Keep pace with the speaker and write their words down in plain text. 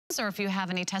or if you have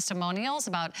any testimonials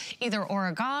about either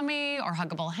origami or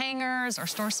huggable hangers or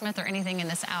StoreSmith or anything in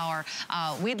this hour,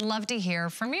 we'd love to hear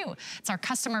from you. It's our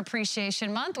Customer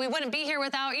Appreciation Month. We wouldn't be here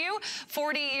without you.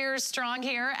 40 years strong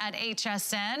here at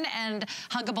HSN, and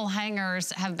huggable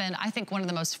hangers have been, I think, one of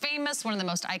the most famous, one of the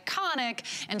most iconic,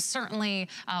 and certainly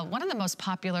one of the most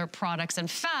popular products. In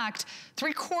fact,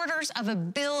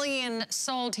 750 million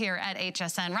sold here at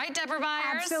HSN. Right, Deborah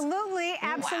Byers? Absolutely,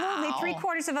 absolutely. Wow.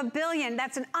 750 million.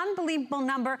 That's an unbelievable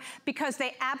number because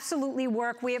they absolutely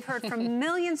work. We have heard from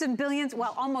millions and billions,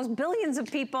 well, almost billions of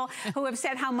people who have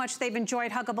said how much they've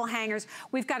enjoyed huggable hangers.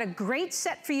 We've got a great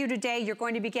set for you today. You're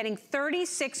going to be getting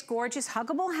 36 gorgeous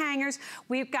huggable hangers.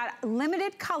 We've got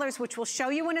limited colors, which we'll show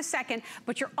you in a second,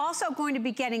 but you're also going to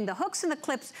be getting the hooks and the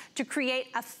clips to create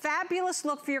a fabulous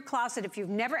look for your closet if you've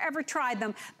never ever tried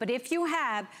them. But if you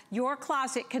have, your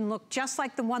closet can look just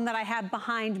like the one that I have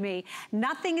behind me.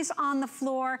 Nothing is on the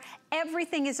floor.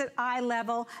 Everything is at eye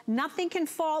level. Nothing can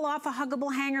fall off a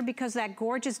huggable hanger because of that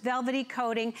gorgeous velvety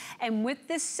coating. And with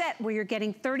this set where you're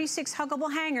getting 36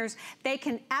 huggable hangers, they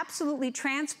can absolutely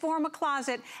transform a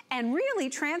closet and really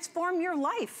transform your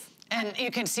life. And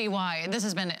you can see why this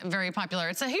has been very popular.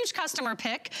 It's a huge customer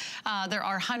pick. There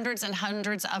are hundreds and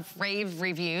hundreds of rave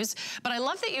reviews, but I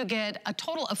love that you get a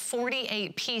total of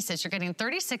 48 pieces. You're getting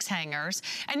 36 hangers,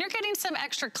 and you're getting some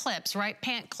extra clips, right?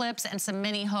 Pant clips and some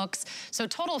mini hooks. So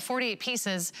total of 48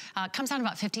 pieces comes out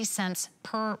about 50 cents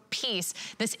per piece.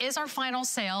 This is our final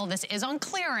sale. This is on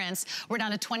clearance. We're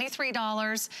down to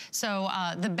 $23. So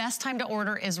the best time to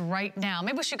order is right now.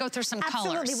 Maybe we should go through some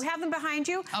colors. Absolutely, we have them behind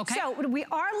you. Okay. So we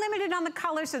are limited on the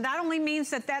colors, so that only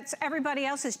means that everybody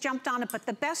else has jumped on it, but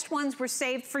the best ones were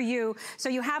saved for you. So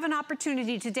you have an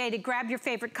opportunity today to grab your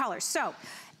favorite colors. So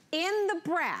in the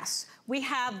brass, we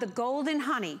have the golden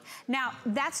honey. Now,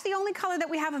 that's the only color that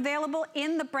we have available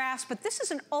in the brass, but this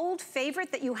is an old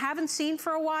favorite that you haven't seen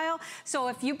for a while. So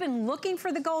if you've been looking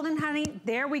for the golden honey,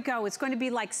 there we go. It's going to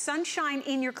be like sunshine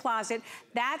in your closet.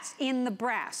 That's in the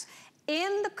brass.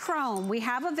 In the chrome, we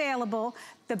have available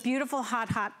the beautiful hot,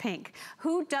 hot pink.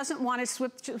 Who doesn't want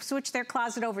to switch their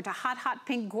closet over to hot, hot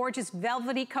pink, gorgeous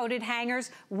velvety coated hangers?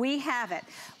 We have it.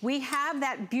 We have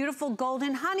that beautiful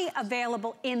golden honey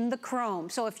available in the chrome.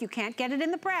 So if you can't get it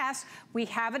in the brass, we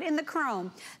have it in the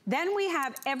chrome. Then we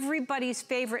have everybody's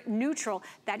favorite neutral,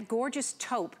 that gorgeous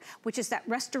taupe, which is that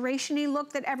restoration-y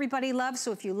look that everybody loves.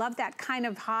 So if you love that kind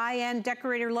of high-end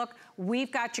decorator look,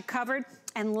 we've got you covered.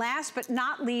 And last but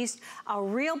not least, a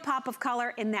real pop of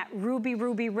color in that ruby,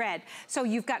 ruby red. So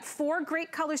you've got 4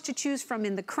 great colors to choose from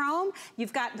in the chrome.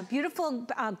 You've got the beautiful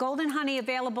golden honey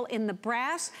available in the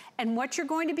brass. And what you're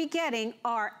going to be getting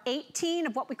are 18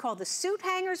 of what we call the suit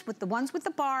hangers with the ones with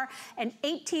the bar, and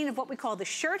 18 of what we call the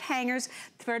shirt hangers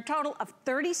for a total of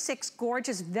 36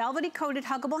 gorgeous velvety coated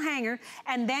huggable hanger.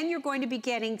 And then you're going to be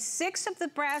getting 6 of the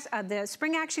brass, the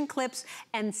spring action clips,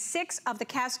 and 6 of the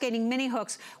cascading mini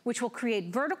hooks, which will create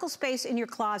vertical space in your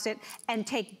closet and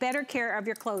take better care of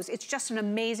your clothes. It's just an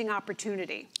amazing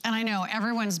opportunity. And I know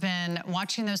everyone's been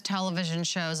watching those television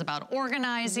shows about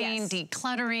organizing, yes,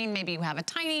 decluttering. Maybe you have a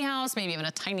tiny house, maybe even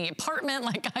a tiny apartment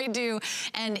like I do,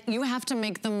 and you have to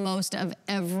make the most of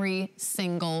every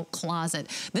single closet.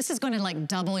 This is going to like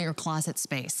double your closet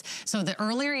space. So the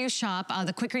earlier you shop,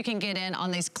 the quicker you can get in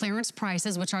on these clearance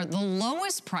prices, which are the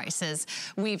lowest prices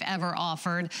we've ever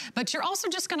offered. But you're also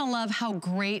just gonna love how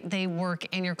great they work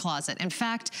in your closet. In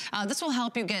fact, this will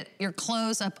help you get your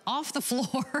clothes up off the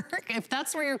floor. If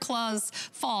that's where your clothes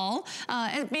fall,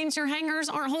 it means your hangers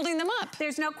aren't holding them up.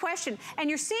 There's no question. And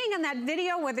you're seeing in that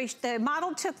video where the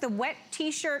model took the wet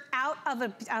t-shirt out of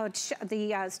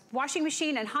the washing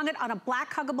machine and hung it on a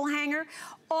black huggable hanger.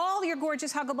 All your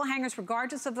gorgeous huggable hangers,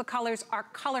 regardless of the colors, are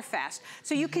color fast.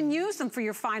 So you can use them for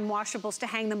your fine washables to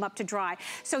hang them up to dry.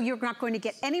 So you're not going to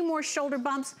get any more shoulder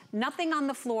bumps, nothing on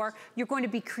the floor. You're going to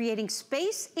be creating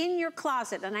space in your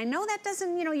closet. And I know that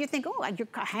doesn't, you think, oh, your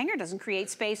hanger doesn't create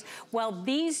space. Well,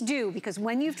 these do, because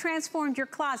when you've transformed your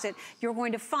closet, you're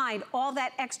going to find all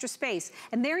that extra space.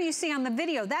 And there you see on the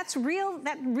video, that's real,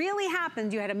 that really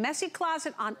happened. You had a messy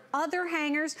closet on other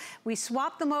hangers. We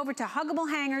swapped them over to huggable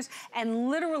hangers and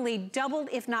literally doubled,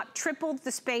 if not tripled,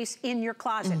 the space in your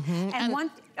closet. And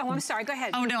one, oh, I'm sorry, go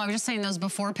ahead. Oh no, I was just saying those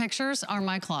before pictures are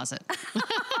my closet.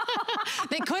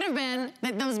 They could have been,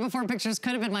 those before pictures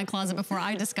could have been my closet before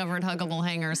I discovered Huggable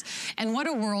hangers. And what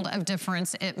a world of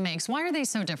difference it makes. Why are they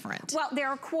so different? Well,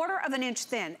 they're 1/4 of an inch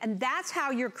thin, and that's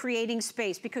how you're creating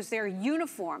space, because they're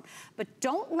uniform. But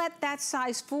don't let that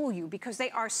size fool you, because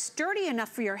they are sturdy enough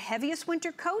for your heaviest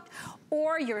winter coat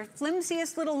or your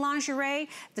flimsiest little lingerie.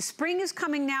 The spring is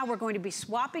coming now. We're going to be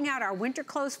swapping out our winter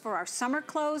clothes for our summer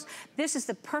clothes. This is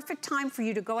the perfect time for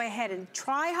you to go ahead and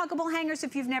try Huggable hangers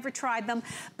if you've never tried them,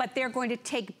 but they're going to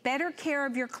take better care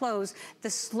of your clothes. The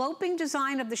sloping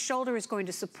design of the shoulder is going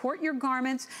to support your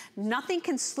garments. Nothing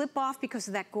can slip off because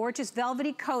of that gorgeous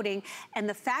velvety coating, and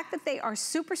the fact that they are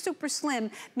super, super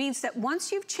slim means that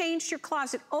once you've changed your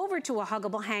closet over to a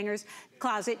Huggable hangers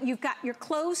closet, you've got your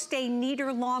clothes stay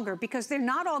neater longer because they're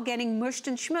not all getting mushed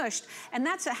and smushed, and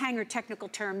that's a hanger technical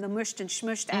term, the mushed and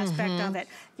smushed aspect of it.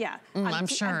 Yeah. I'm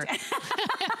sure.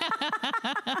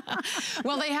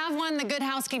 Well, they have won the Good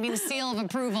Housekeeping seal of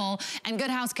approval, and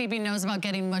Good Housekeeping knows about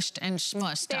getting mushed and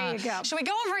smushed. There you go. Should we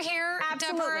go over here,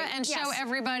 Deborah, and show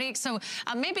everybody? So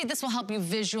maybe this will help you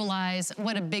visualize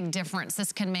what a big difference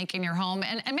this can make in your home.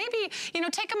 And maybe, you know,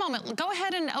 take a moment, go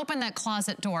ahead and open that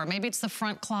closet door. Maybe it's the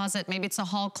front closet, maybe it's a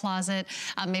hall closet,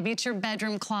 maybe it's your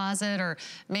bedroom closet, or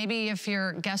maybe if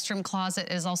your guest room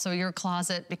closet is also your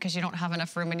closet because you don't have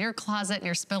enough room in your closet and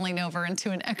you're spilling over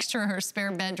into an extra or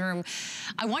spare bedroom.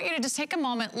 I want you to just take a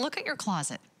moment, look at your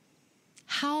closet.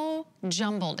 How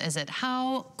jumbled is it?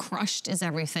 How crushed is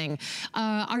everything?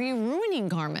 Are you ruining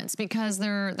garments because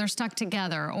they're stuck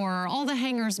together, or all the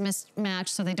hangers mismatched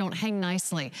so they don't hang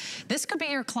nicely? This could be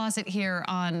your closet here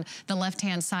on the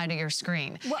left-hand side of your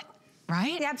screen. Well,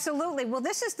 right? Absolutely. Well,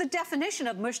 this is the definition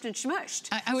of mushed and smushed.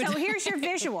 So here's your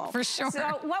visual. For sure.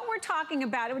 So what we're talking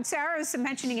about, and Sarah is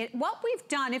mentioning it, what we've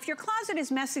done, if your closet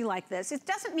is messy like this, it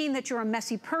doesn't mean that you're a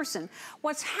messy person.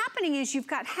 What's happening is you've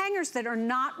got hangers that are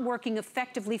not working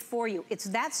effectively for you. It's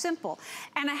that simple.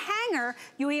 And a hanger,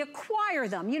 you acquire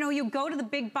them. You know, you go to the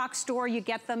big box store, you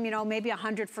get them, you know, maybe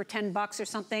 100 for 10 bucks or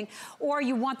something, or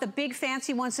you want the big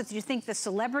fancy ones that you think the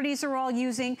celebrities are all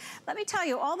using. Let me tell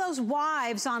you, all those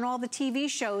wives on all the TV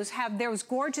shows have those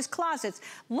gorgeous closets.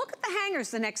 Look at the hangers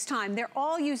the next time. They're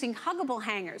all using Huggable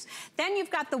hangers. Then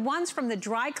you've got the ones from the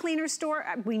dry cleaner store.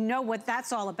 We know what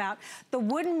that's all about. The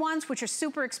wooden ones, which are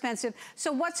super expensive.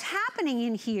 So what's happening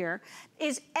in here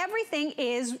is everything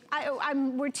is,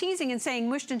 we're teasing and saying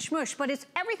mushed and smushed, but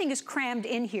everything is crammed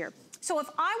in here. So if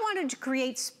I wanted to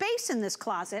create space in this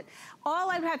closet, all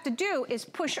I'd have to do is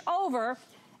push over,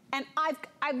 and I've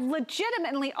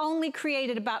legitimately only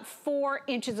created about 4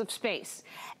 inches of space.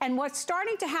 And what's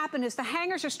starting to happen is the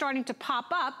hangers are starting to pop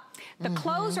up, the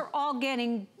clothes are all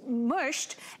getting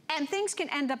mushed, and things can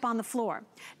end up on the floor.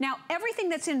 Now, everything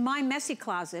that's in my messy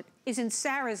closet is in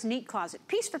Sarah's neat closet,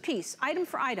 piece for piece, item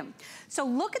for item. So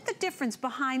look at the difference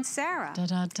behind Sarah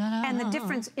and the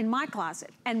difference in my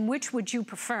closet, and which would you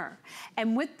prefer?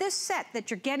 And with this set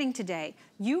that you're getting today,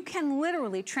 you can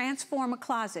literally transform a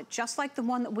closet just like the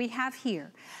one that we have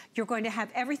here. You're going to have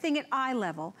everything at eye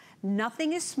level,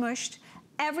 nothing is smushed,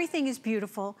 everything is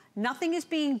beautiful, nothing is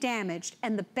being damaged,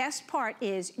 and the best part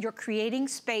is you're creating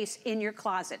space in your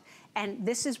closet. And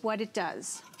this is what it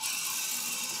does.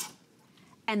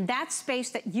 And that space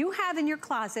that you have in your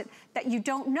closet that you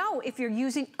don't know if you're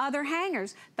using other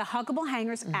hangers, the Huggable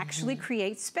hangers actually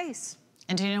create space.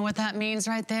 And do you know what that means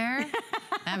right there?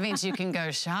 That means you can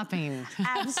go shopping.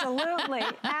 Absolutely,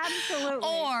 absolutely.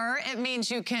 Or it means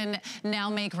you can now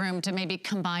make room to maybe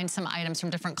combine some items from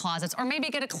different closets, or maybe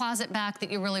get a closet back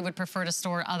that you really would prefer to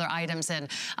store other items in.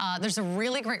 There's a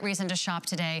really great reason to shop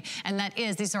today, and that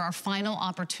is these are our final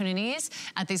opportunities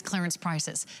at these clearance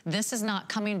prices. This is not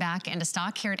coming back into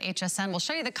stock here at HSN. We'll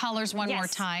show you the colors one more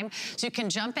time so you can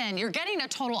jump in. You're getting a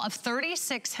total of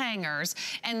 36 hangers,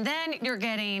 and then you're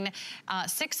getting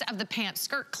 6 of the pant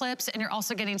skirt clips, and you're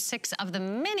also getting 6 of the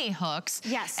mini hooks.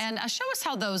 Yes. And show us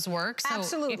how those work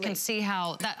so you can see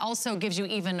how that also gives you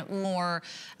even more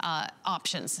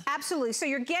options. Absolutely. So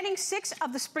you're getting 6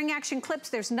 of the spring action clips.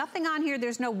 There's nothing on here.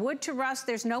 There's no wood to rust.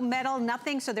 There's no metal,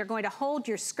 nothing. So they're going to hold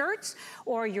your skirts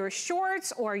or your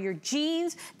shorts or your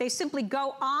jeans. They simply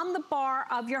go on the bar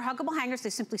of your Huggable hangers.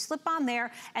 They simply slip on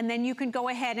there, and then you can go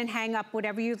ahead and hang up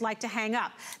whatever you'd like to hang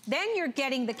up. Then you're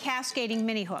getting the cascading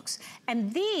mini hooks.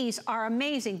 And these are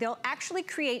amazing. They'll actually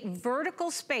create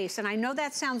vertical space. And I know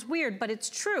that sounds weird, but it's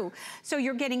true. So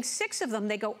you're getting 6 of them.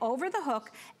 They go over the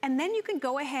hook, and then you can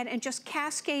go ahead and just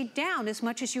cascade down as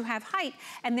much as you have height.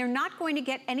 And they're not going to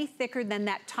get any thicker than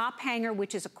that top hanger,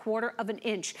 which is 1/4 of an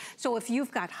inch. So if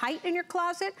you've got height in your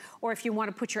closet, or if you want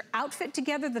to put your outfit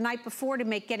together the night before to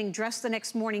make getting dressed the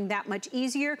next morning that much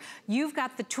easier, you've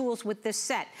got the tools with this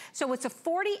set. So it's a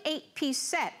 48-piece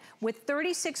set with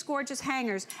 36 gorgeous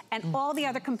hangers and all the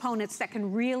other components that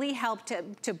can really help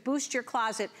to boost your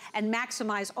closet and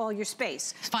maximize all your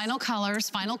space. Final colors,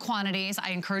 final quantities.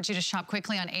 I encourage you to shop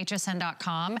quickly on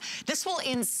hsn.com. This will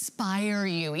inspire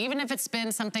you, even if it's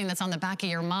been something that's on the back of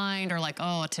your mind, or like,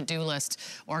 oh, a to-do list,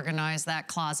 organize that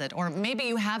closet. Or maybe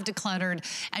you have decluttered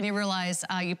and you realize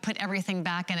you put everything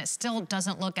back and it still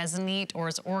doesn't look as neat or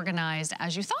as organized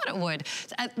as you thought it would.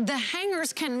 The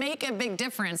hangers can make a big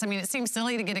difference. I mean, it seems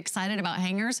silly to get excited about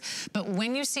hangers, but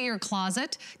when you see your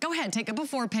closet, go ahead, take a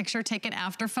before picture, take an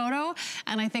after photo,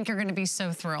 and I think you're gonna be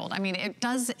so thrilled. I mean,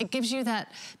 it gives you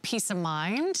that peace of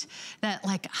mind, that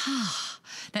like,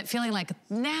 that feeling like,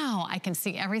 now I can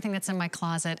see everything that's in my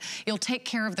closet. You'll take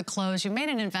care of the clothes. You made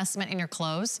an investment in your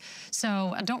clothes,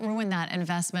 so don't ruin that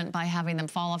investment by having them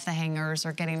fall off the hangers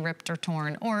or getting ripped or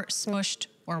torn or smushed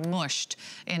or mushed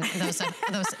in those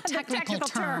technical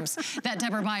terms that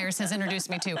Deborah Byers has introduced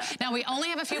me to. Now, we only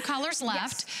have a few colors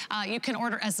left. Yes. You can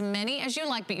order as many as you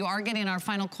like, but you are getting our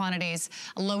final quantities,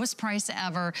 lowest price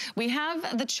ever. We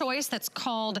have the choice that's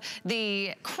called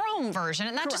the chrome version,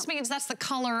 and that just means that's the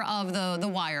color of the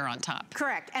wire on top.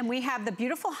 Correct, and we have the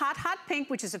beautiful hot, hot pink,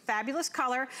 which is a fabulous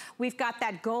color. We've got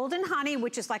that golden honey,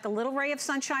 which is like a little ray of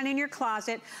sunshine in your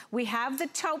closet. We have the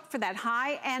taupe for that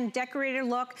high-end decorator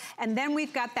look, and then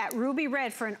we've got that ruby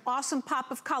red for an awesome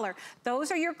pop of color.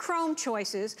 Those are your chrome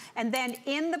choices. And then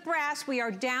in the brass, we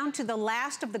are down to the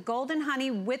last of the golden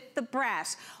honey with the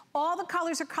brass. All the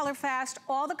colors are color fast,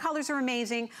 all the colors are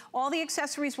amazing, all the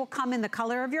accessories will come in the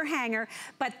color of your hanger,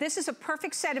 but this is a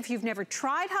perfect set if you've never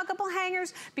tried huggable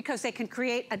hangers, because they can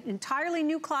create an entirely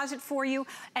new closet for you,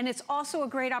 and it's also a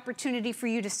great opportunity for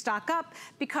you to stock up,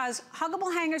 because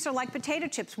huggable hangers are like potato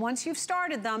chips. Once you've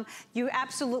started them, you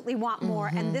absolutely want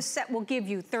more, and this set will give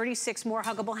you 36 more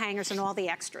huggable hangers and all the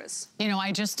extras. You know,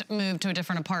 I just moved to a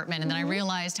different apartment, and then I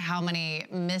realized how many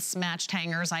mismatched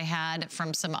hangers I had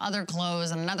from some other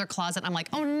clothes and another closet. I'm like,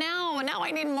 oh, now I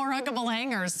need more huggable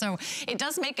hangers. So it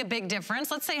does make a big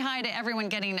difference. Let's say hi to everyone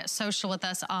getting social with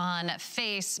us on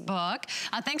Facebook.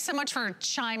 Thanks so much for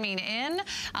chiming in.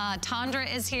 Tandra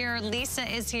is here, Lisa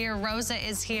is here, Rosa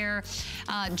is here.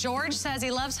 George says he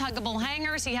loves huggable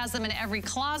hangers. He has them in every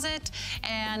closet.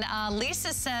 And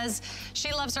Lisa says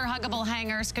she loves her huggable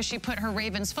hangers because she put her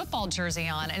Ravens football jersey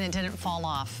on and it didn't fall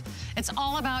off. It's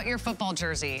all about your football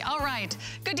jersey. All right,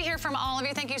 good to hear from all of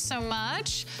you. Thank you so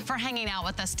much for hanging out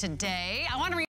with us today. I want to